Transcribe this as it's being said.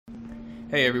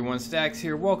Hey everyone, Stacks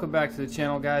here. Welcome back to the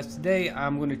channel, guys. Today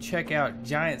I'm going to check out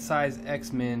Giant Size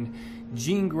X-Men,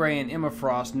 Jean Grey and Emma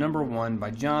Frost #1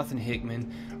 by Jonathan Hickman.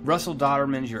 Russell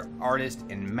Dauterman is your artist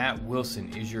and Matt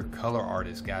Wilson is your color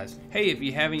artist, guys. Hey, if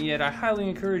you haven't yet, I highly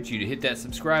encourage you to hit that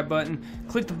subscribe button,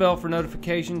 click the bell for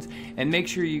notifications, and make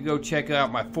sure you go check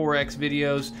out my 4X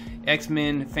videos,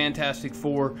 X-Men, Fantastic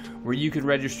Four, where you can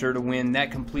register to win that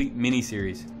complete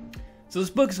mini-series. So this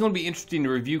book is going to be interesting to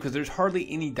review because there's hardly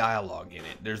any dialogue in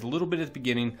it. There's a little bit at the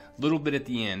beginning, a little bit at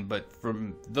the end, but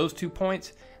from those 2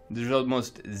 points, there's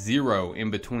almost zero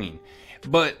in between.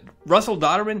 But Russell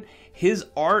Dauterman, his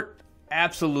art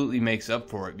absolutely makes up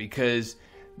for it because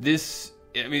it's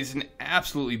an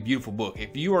absolutely beautiful book.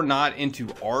 If you are not into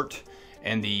art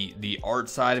and the art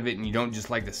side of it, and you don't just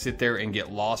like to sit there and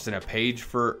get lost in a page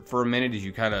for a minute as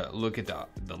you kind of look at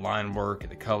the line work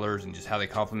and the colors and just how they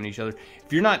complement each other.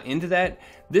 If you're not into that,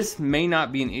 this may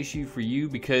not be an issue for you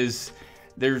because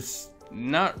there's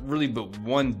not really but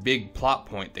one big plot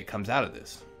point that comes out of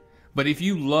this. But if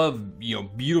you love,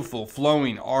 beautiful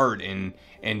flowing art and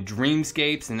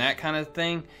dreamscapes and that kind of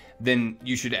thing, then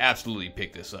you should absolutely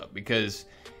pick this up because,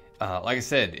 like I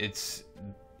said, it's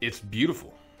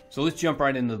beautiful. So let's jump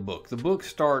right into the book. The book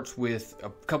starts with a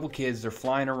couple kids. They're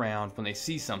flying around. When they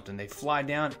see something, they fly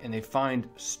down and they find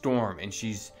Storm, and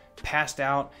she's passed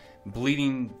out,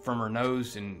 bleeding from her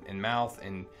nose and mouth,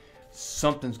 and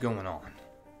something's going on.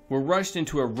 We're rushed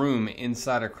into a room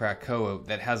inside of Krakoa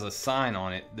that has a sign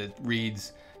on it that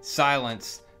reads,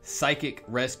 "Silence, Psychic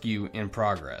Rescue in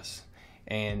Progress."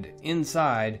 And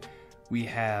inside we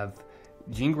have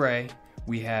Jean Grey,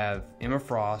 we have Emma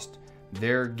Frost.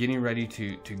 They're getting ready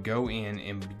to go in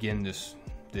and begin this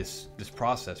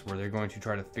process where they're going to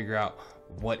try to figure out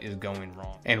what is going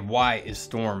wrong and why is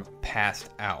Storm passed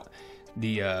out.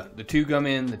 The two come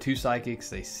in, the two psychics,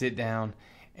 they sit down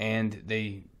and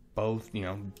they both,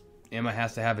 Emma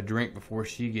has to have a drink before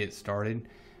she gets started,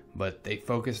 but they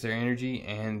focus their energy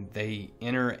and they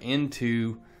enter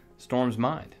into Storm's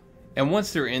mind. And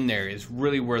once they're in there is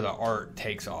really where the art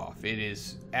takes off. It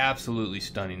is absolutely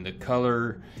stunning. The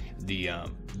color, it's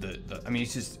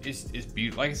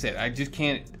beautiful. Like I said,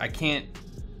 I can't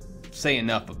say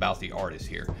enough about the artist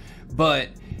here.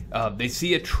 But they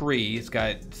see a tree. It's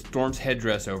got Storm's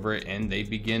headdress over it, and they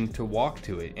begin to walk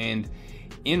to it. And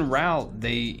en route,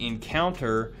 they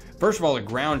encounter, first of all, the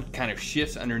ground kind of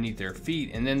shifts underneath their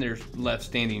feet, and then they're left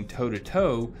standing toe to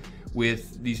toe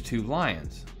with these two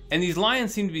lions. And these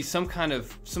lions seem to be some kind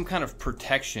of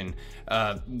protection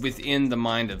within the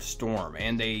mind of Storm,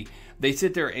 and they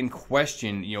sit there and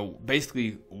question,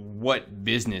 basically, what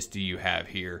business do you have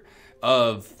here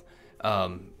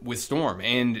with Storm?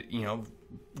 And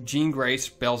Jean Grey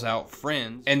spells out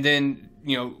friends, and then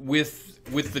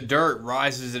with the dirt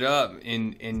rises it up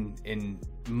and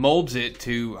molds it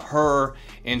to her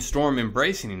and Storm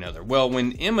embracing each other. Well,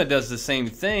 when Emma does the same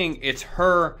thing, it's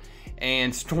her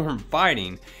and Storm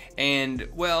fighting, and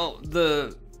well,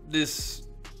 this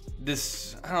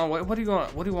I don't know, what do you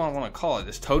want to call it?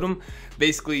 This totem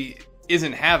basically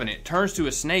isn't having it. Turns to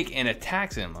a snake and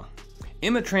attacks Emma.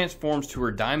 Emma transforms to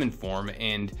her diamond form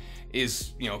and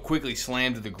is quickly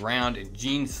slammed to the ground, and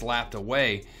Jean slapped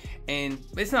away. And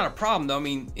it's not a problem though. I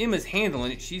mean, Emma's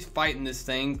handling it. She's fighting this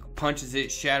thing, punches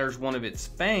it, shatters one of its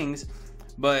fangs,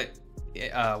 but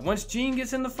once Jean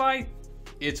gets in the fight,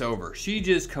 it's over. She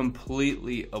just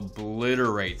completely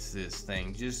obliterates this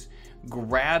thing, just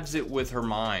grabs it with her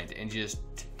mind and just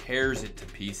tears it to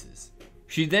pieces.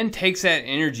 She then takes that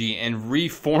energy and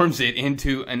reforms it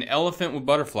into an elephant with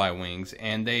butterfly wings,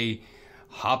 and they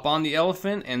hop on the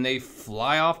elephant and they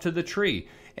fly off to the tree.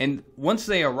 And once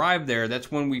they arrive there,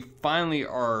 that's when we finally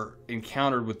are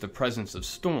encountered with the presence of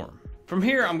Storm. From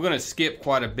here, I'm going to skip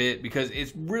quite a bit because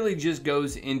it really just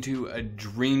goes into a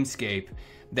dreamscape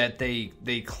that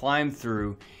they climb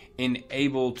through and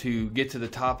able to get to the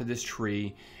top of this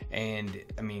tree. And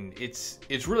I mean, it's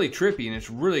really trippy and it's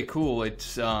really cool.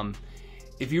 It's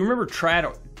if you remember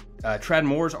Tradd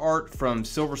Moore's art from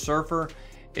Silver Surfer,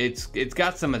 it's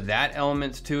got some of that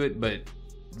elements to it,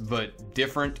 but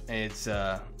different. It's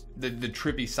the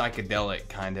trippy psychedelic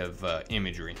kind of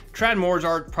imagery. Tradd Moore's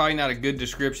art, probably not a good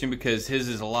description because his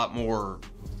is a lot more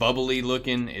bubbly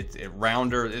looking. It's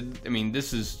rounder.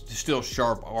 This is still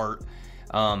sharp art,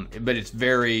 but it's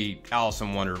very Alice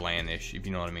in Wonderland-ish, if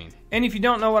you know what I mean. And if you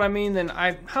don't know what I mean, then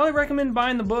I highly recommend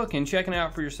buying the book and checking it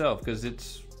out for yourself because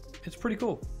it's pretty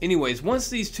cool. Anyways, once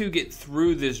these two get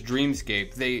through this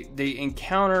dreamscape, they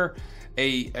encounter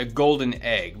a golden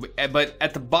egg, but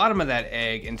at the bottom of that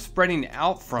egg and spreading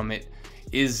out from it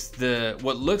is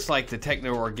what looks like the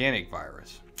techno-organic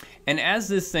virus. And as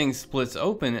this thing splits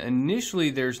open, initially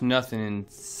there's nothing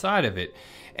inside of it.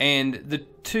 And the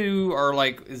two are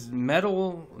like, is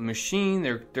metal, machine,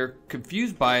 they're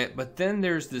confused by it, but then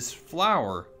there's this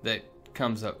flower that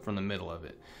comes up from the middle of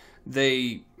it.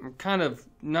 They are kind of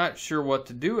not sure what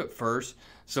to do at first,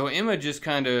 so Emma just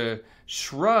kind of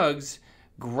shrugs,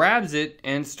 grabs it,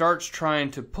 and starts trying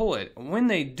to pull it. When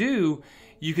they do,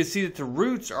 you can see that the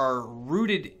roots are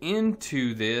rooted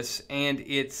into this, and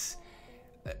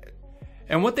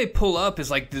what they pull up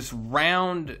is like this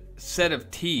round set of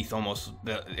teeth, almost.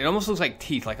 It almost looks like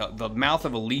teeth, like the mouth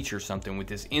of a leech or something, with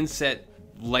this inset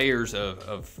layers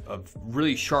of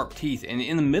really sharp teeth, and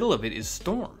in the middle of it is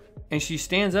Storm. And she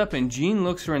stands up and Jean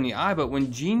looks her in the eye, but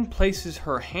when Jean places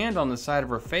her hand on the side of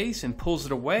her face and pulls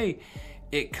it away,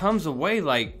 it comes away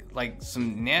like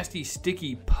some nasty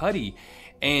sticky putty,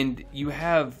 and you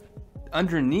have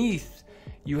underneath,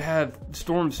 you have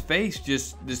Storm's face,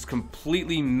 just this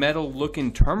completely metal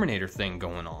looking Terminator thing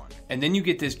going on. And then you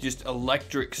get this just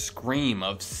electric scream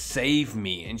of "save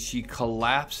me," and she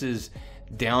collapses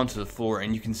down to the floor,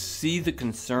 and you can see the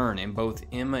concern in both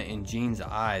Emma and Jean's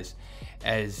eyes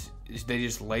as they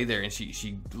just lay there, and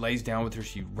she lays down with her,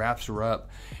 she wraps her up.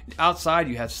 Outside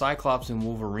you have Cyclops and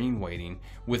Wolverine waiting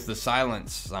with the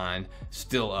silence sign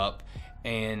still up,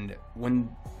 and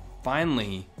when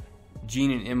finally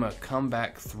Jean and Emma come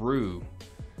back through,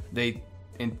 they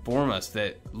inform us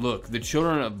that, look, the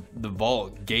children of the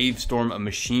Vault gave Storm a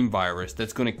machine virus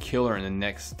that's going to kill her in the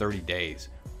next 30 days.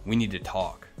 We need to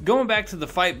talk. Going back to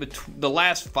the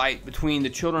last fight between the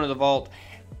children of the Vault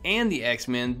and the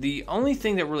X-Men, the only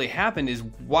thing that really happened is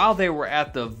while they were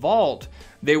at the Vault,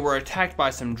 they were attacked by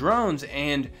some drones,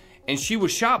 and she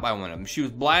was shot by one of them. She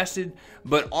was blasted,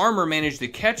 but Armor managed to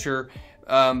catch her.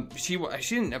 She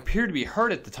didn't appear to be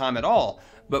hurt at the time at all,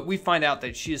 but we find out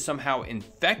that she is somehow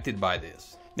infected by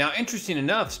this. Now, interesting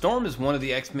enough, Storm is one of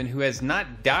the X-Men who has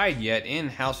not died yet in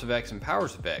House of X and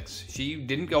Powers of X. She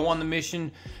didn't go on the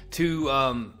mission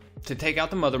to take out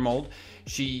the Mother Mold.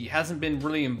 She hasn't been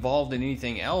really involved in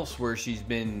anything else where she's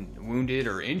been wounded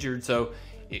or injured, so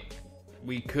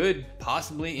we could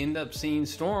possibly end up seeing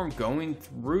Storm going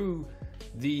through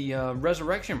the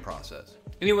resurrection process.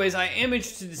 Anyways, I am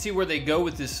interested to see where they go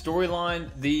with this storyline.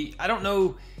 I don't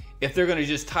know if they're going to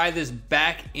just tie this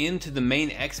back into the main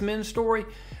X-Men story,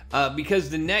 because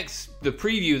the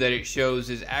preview that it shows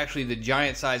is actually the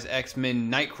giant-size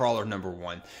X-Men Nightcrawler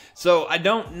 #1. So I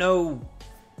don't know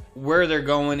where they're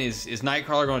going. Is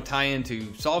Nightcrawler going to tie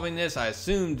into solving this? I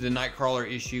assumed the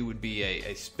Nightcrawler issue would be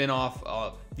a spin-off,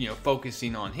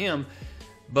 focusing on him,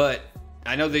 but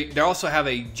I know they also have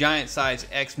a giant-size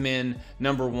X-Men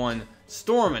 #1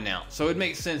 Storm announced, so it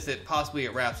makes sense that possibly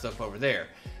it wraps up over there.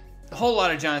 A whole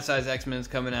lot of giant-size X-Men's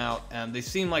coming out, and they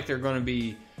seem like they're going to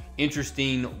be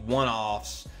interesting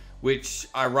one-offs, which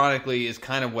ironically is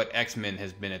kind of what X-Men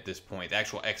has been at this point, the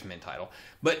actual X-Men title.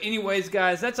 But anyways,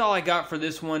 guys, that's all I got for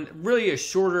this one. Really a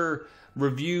shorter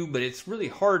review, but it's really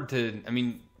hard to,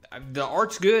 the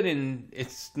art's good and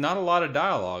it's not a lot of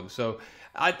dialogue, so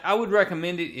I would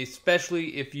recommend it,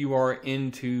 especially if you are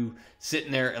into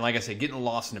sitting there and, like I said, getting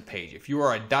lost in a page. If you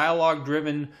are a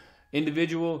dialogue-driven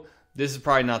individual, this is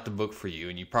probably not the book for you,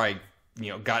 and you probably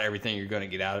got everything you're going to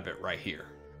get out of it right here.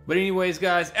 But anyways,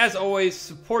 guys, as always,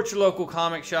 support your local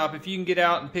comic shop. If you can get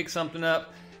out and pick something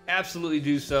up, absolutely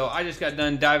do so. I just got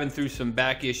done diving through some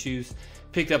back issues,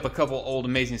 picked up a couple old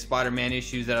Amazing Spider-Man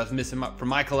issues that I was missing from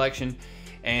my collection,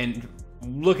 and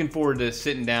looking forward to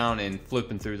sitting down and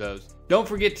flipping through those. Don't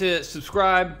forget to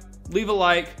subscribe, leave a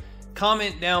like,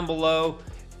 comment down below,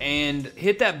 and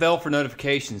hit that bell for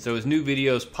notifications so as new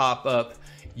videos pop up,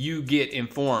 you get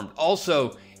informed.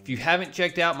 Also, if you haven't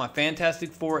checked out my Fantastic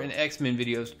Four and X-Men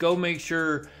videos, go make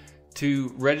sure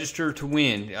to register to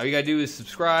win. All you gotta do is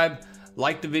subscribe,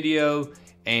 like the video,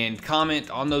 and comment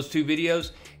on those two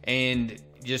videos, and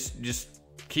just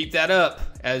keep that up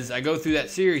as I go through that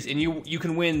series, and you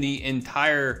can win the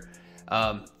entire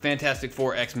Fantastic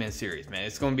Four X-Men series, man.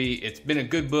 It's been a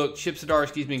good book. Chip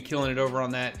Zdarsky's been killing it over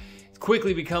on that. It's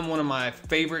quickly become one of my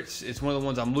favorites. It's one of the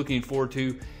ones I'm looking forward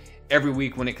to every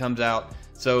week when it comes out.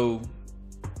 So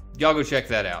y'all go check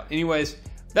that out. Anyways,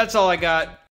 that's all I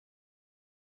got.